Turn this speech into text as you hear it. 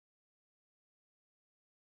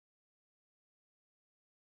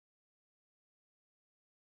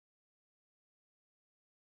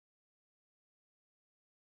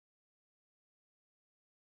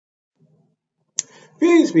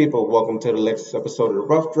Peace, people. Welcome to the latest episode of the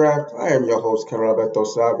Rough Draft. I am your host, Carabeto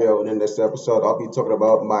Savio, and in this episode, I'll be talking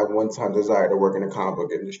about my one-time desire to work in the comic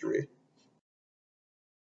book industry.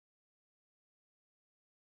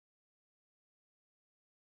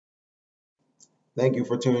 Thank you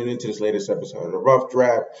for tuning into this latest episode of the Rough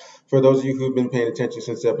Draft. For those of you who've been paying attention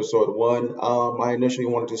since episode one, I initially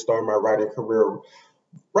wanted to start my writing career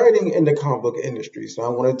writing in the comic book industry. So I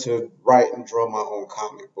wanted to write and draw my own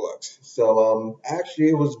comic books. Actually,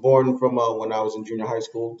 it was born from when I was in junior high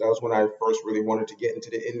school. That was when I first really wanted to get into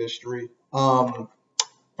the industry.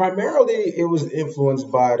 Primarily, it was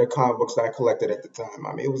influenced by the comic books that I collected at the time.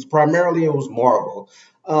 I mean, it was Marvel.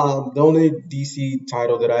 The only DC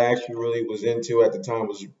title that I actually really was into at the time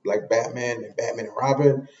was like Batman and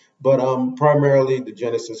Robin. But primarily, the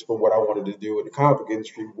genesis for what I wanted to do in the comic book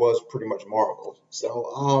industry was pretty much Marvel.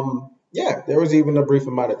 Yeah, there was even a brief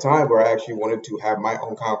amount of time where I actually wanted to have my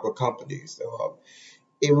own comic book company.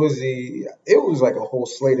 It was like a whole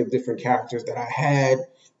slate of different characters that I had.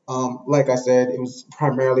 Like I said, it was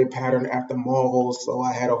primarily patterned after Marvel, so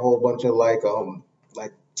I had a whole bunch of like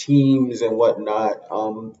teams and whatnot.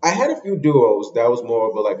 I had a few duos that was more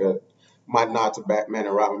of a like a my nod to Batman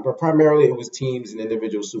and Robin, but primarily it was teams and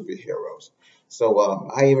individual superheroes.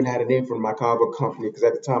 I even had a name for my comic book company because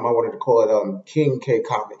at the time I wanted to call it King K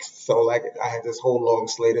Comics. So like I had this whole long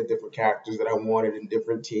slate of different characters that I wanted in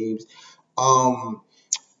different teams. Um,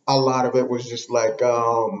 a lot of it was just like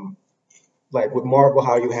with Marvel,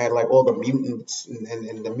 how you had like all the mutants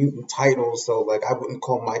and the mutant titles. So like I wouldn't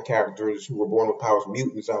call my characters who were born with powers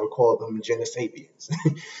mutants. I would call them Sapiens.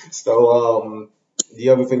 so the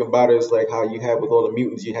other thing about it is like how you had with all the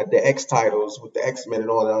mutants, you had the X titles with the X Men and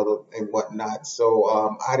all that other and whatnot.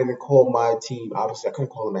 I didn't call my team. Obviously, I couldn't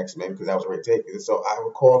call them X Men because that was already taken. So I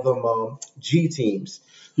would call them G teams.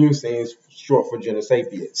 You know, saying it's short for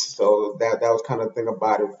Sapiens. So that was kind of the thing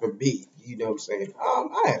about it for me. You know what I'm saying?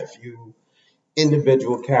 I had a few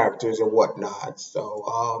individual characters and whatnot.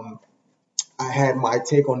 I had my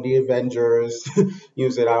take on the Avengers.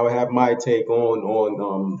 You said I would have my take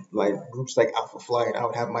on like groups like Alpha Flight. I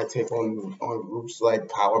would have my take on groups like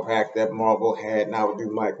Power Pack that Marvel had, and I would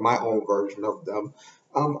do my own version of them.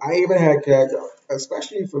 I even had character,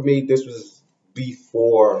 especially for me. This was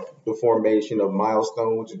before the formation of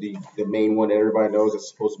Milestone, which is the main one that everybody knows is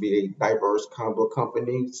supposed to be a diverse comic book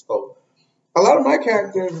company. So a lot of my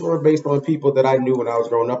characters were based on people that I knew when I was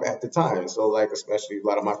growing up at the time. So, like, especially a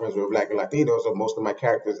lot of my friends were Black and Latino, so most of my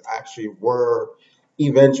characters actually were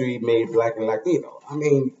eventually made Black and Latino. I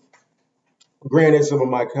mean, granted, some of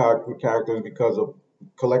my characters, because of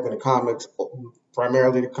collecting the comics,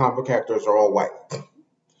 primarily the comic characters are all white.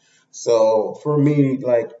 So for me,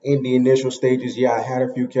 like in the initial stages, yeah, I had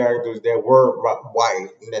a few characters that were white,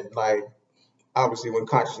 and then like obviously when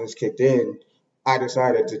consciousness kicked in, I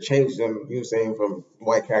decided to change them, you know, saying from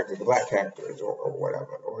white characters to black characters or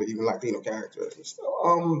whatever, or even Latino characters.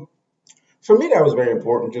 For me that was very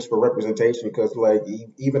important just for representation because like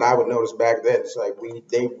even I would notice back then it's like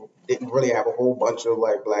they didn't really have a whole bunch of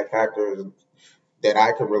like black characters that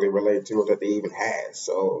I could really relate to or that they even had.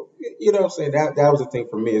 So you know what I'm saying that was the thing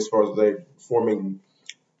for me as far as like forming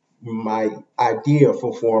my idea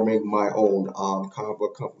for forming my own comic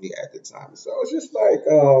book company at the time. So it's just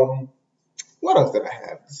like what else did I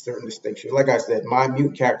have? Certain distinction. Like I said, my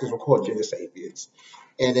mutant characters were called Gender Sapiens.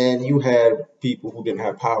 And then you had people who didn't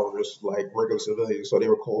have powers like regular civilians, so they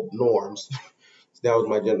were called norms. That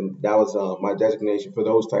was my designation for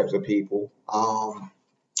those types of people.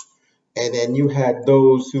 And then you had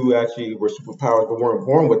those who actually were superpowers but weren't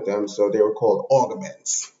born with them, so they were called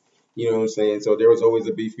augments. You know what I'm saying? So there was always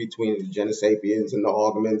a beef between the Gender Sapiens and the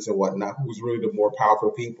augments and whatnot, who was really the more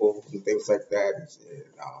powerful people and things like that.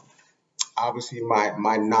 Obviously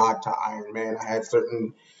my nod to Iron Man. I had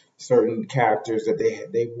certain characters that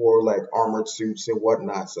they wore like armored suits and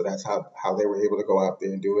whatnot, so that's how they were able to go out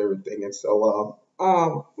there and do everything.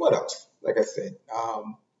 What else? Like I said,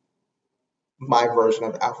 my version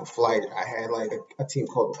of Alpha Flight, I had like a team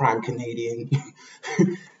called Prime Canadian.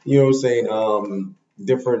 You know what I'm saying?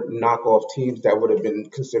 Different knockoff teams that would have been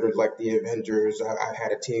considered like the Avengers. I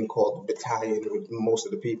had a team called the Battalion, which most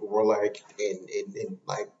of the people were like in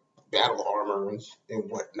like battle armor and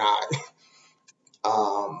whatnot.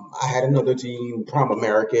 I had another team, Prime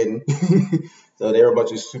American. So they were a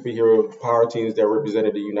bunch of superhero power teams that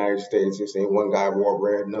represented the United States. You're saying one guy wore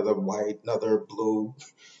red, another white, another blue.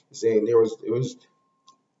 You're saying it was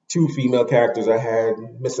two female characters. I had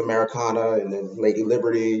Miss Americana and then Lady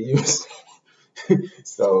Liberty.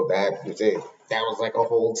 So that was it. That was like a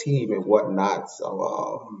whole team and whatnot.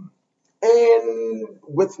 And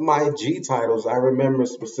with my G titles, I remember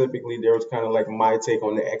specifically there was kind of like my take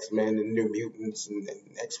on the X-Men and New Mutants and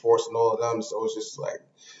X-Force and all of them. So it's just like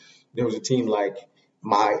there was a team like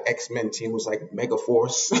my X-Men team was like Mega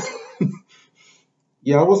Force.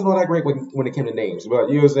 Yeah, I wasn't all that great when it came to names, but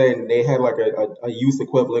you were saying they had like a youth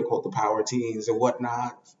equivalent called the Power Teens and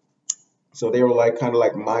whatnot. So they were like kind of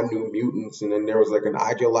like my New Mutants, and then there was like an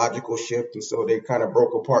ideological shift, and so they kind of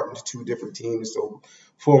broke apart into two different teams. So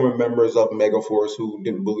former members of Megaforce who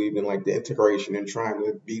didn't believe in like the integration and trying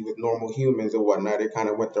to be with normal humans and whatnot, they kind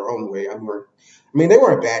of went their own way. I mean, they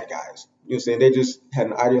weren't bad guys. You know, what I'm saying they just had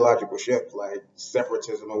an ideological shift, like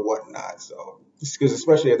separatism and whatnot. So because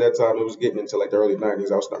especially at that time, it was getting into like the early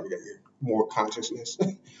 '90s, I was starting to get more consciousness.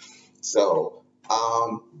 So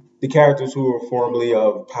the characters who were formerly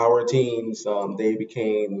of Power Teams, they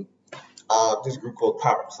became this group called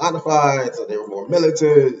Power Personified. So they were more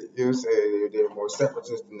militant. You say they were more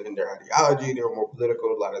separatist in their ideology. They were more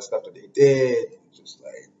political. A lot of stuff that they did, just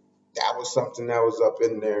like that was something that was up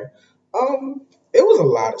in there. It was a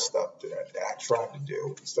lot of stuff that I tried to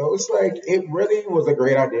do. So it's like it really was a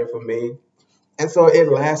great idea for me. And so it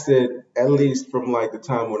lasted at least from like the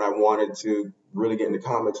time when I wanted to really get into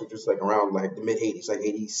comics, which was like around like the mid 80s, like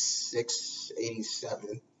 86,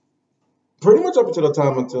 87. Pretty much up until the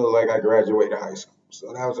time until like I graduated high school.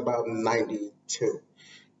 So that was about 92.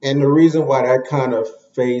 And the reason why that kind of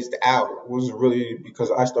phased out was really because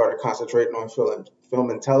I started concentrating on film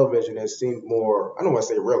and television. It seemed more, I don't want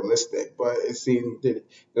to say realistic, but it seemed that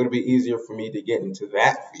it would be easier for me to get into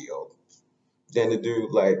that field than to do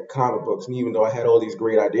like comic books. And even though I had all these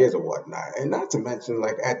great ideas and whatnot, and not to mention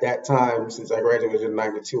like at that time, since I graduated in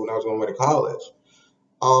 '92 and I was going away to college,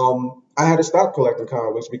 I had to stop collecting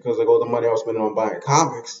comic books because like all the money I was spending on buying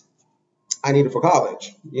comics, I needed for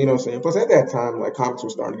college. You know what I'm saying? Plus at that time, like comics were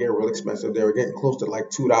starting to get real expensive. They were getting close to like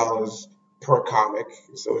 $2 per comic.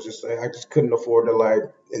 So it's just like I just couldn't afford to like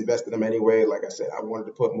invest in them anyway. Like I said, I wanted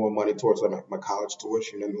to put more money towards like my college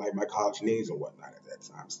tuition and like my college needs and whatnot at that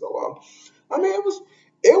time. So I mean,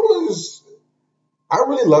 it was. I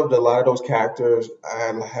really loved a lot of those characters.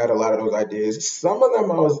 I had a lot of those ideas. Some of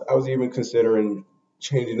them I was even considering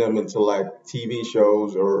changing them into like TV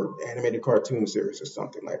shows or animated cartoon series or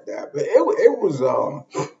something like that. But it was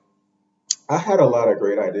I had a lot of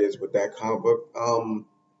great ideas with that comic book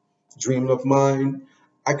dream of mine.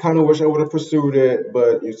 I kind of wish I would have pursued it,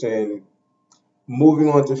 but you're saying moving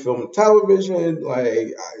on to film and television,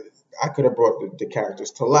 like I could have brought the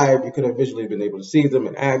characters to life. You could have visually been able to see them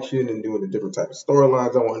in action and doing the different type of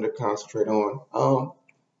storylines I wanted to concentrate on.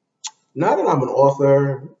 Now that I'm an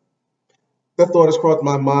author, the thought has crossed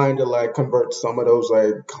my mind to like convert some of those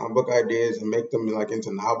like comic book ideas and make them like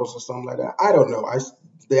into novels or something like that. I don't know.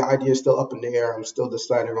 The idea is still up in the air. I'm still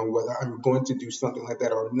deciding on whether I'm going to do something like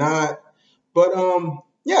that or not. But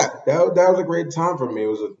yeah, that was a great time for me.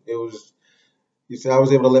 It was you said I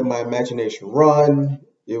was able to let my imagination run.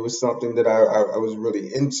 It was something that I was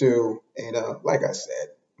really into, and like I said,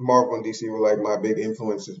 Marvel and DC were like my big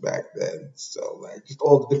influences back then. So like just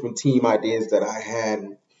all the different team ideas that I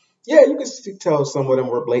had. Yeah, you could tell some of them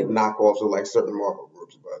were blatant knockoffs of like certain Marvel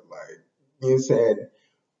groups, but like you said,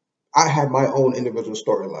 I had my own individual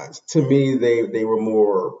storylines. To me, they were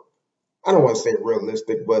more. I don't want to say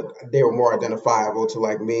realistic, but they were more identifiable to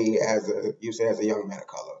like me as a you say as a young man of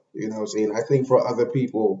color. You know what I'm saying? I think for other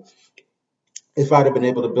people, if I'd have been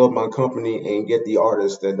able to build my company and get the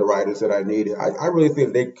artists and the writers that I needed, I really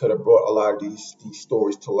think they could have brought a lot of these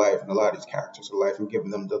stories to life and a lot of these characters to life and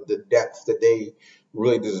given them the depth that they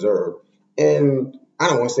really deserve. And I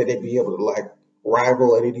don't want to say they'd be able to like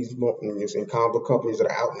rival any of these movies and comic book companies that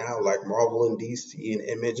are out now, like Marvel and DC and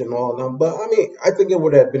Image and all of them. But I mean, I think it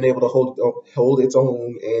would have been able to hold its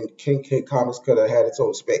own, and King K Comics could have had its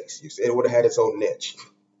own space. You see, it would have had its own niche.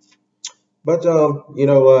 But you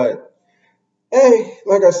know what? Hey,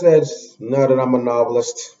 like I said, now that I'm a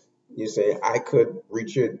novelist, you say I could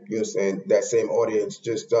reach it. You're saying that same audience,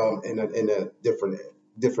 just in a different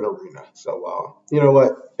arena. So you know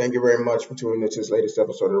what? Thank you very much for tuning into this latest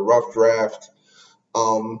episode of the Rough Draft.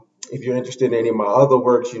 If you're interested in any of my other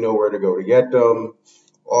works, you know where to go to get them.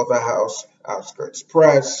 Author House, Outskirts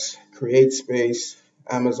Press, Create Space,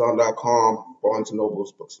 Amazon.com, Barnes& and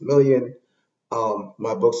Noble's Books A Million.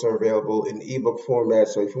 My books are available in ebook format,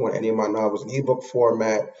 so if you want any of my novels in ebook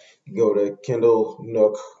format, you go to Kindle,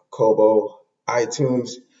 Nook, Kobo,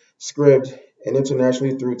 iTunes, Scribd, and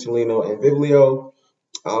internationally through Tolino and Biblio.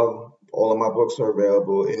 All of my books are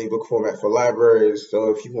available in ebook format for libraries, so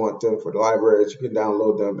if you want them for the libraries, you can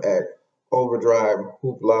download them at Overdrive,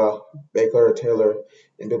 Hoopla, Baker, Taylor,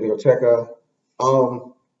 and Biblioteca.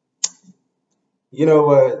 Um, You know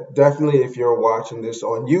what? Definitely, if you're watching this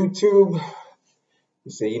on YouTube,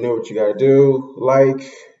 you say you know what you gotta do.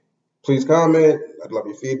 Like, please comment. I'd love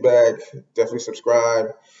your feedback. Definitely subscribe.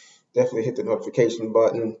 Definitely hit the notification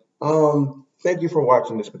button. Thank you for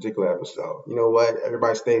watching this particular episode. You know what?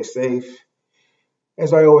 Everybody stay safe.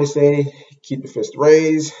 As I always say, keep your fist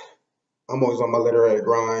raised. I'm always on my literary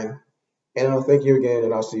grind. And I'll thank you again,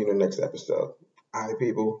 and I'll see you in the next episode. All right,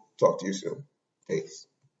 people. Talk to you soon. Peace.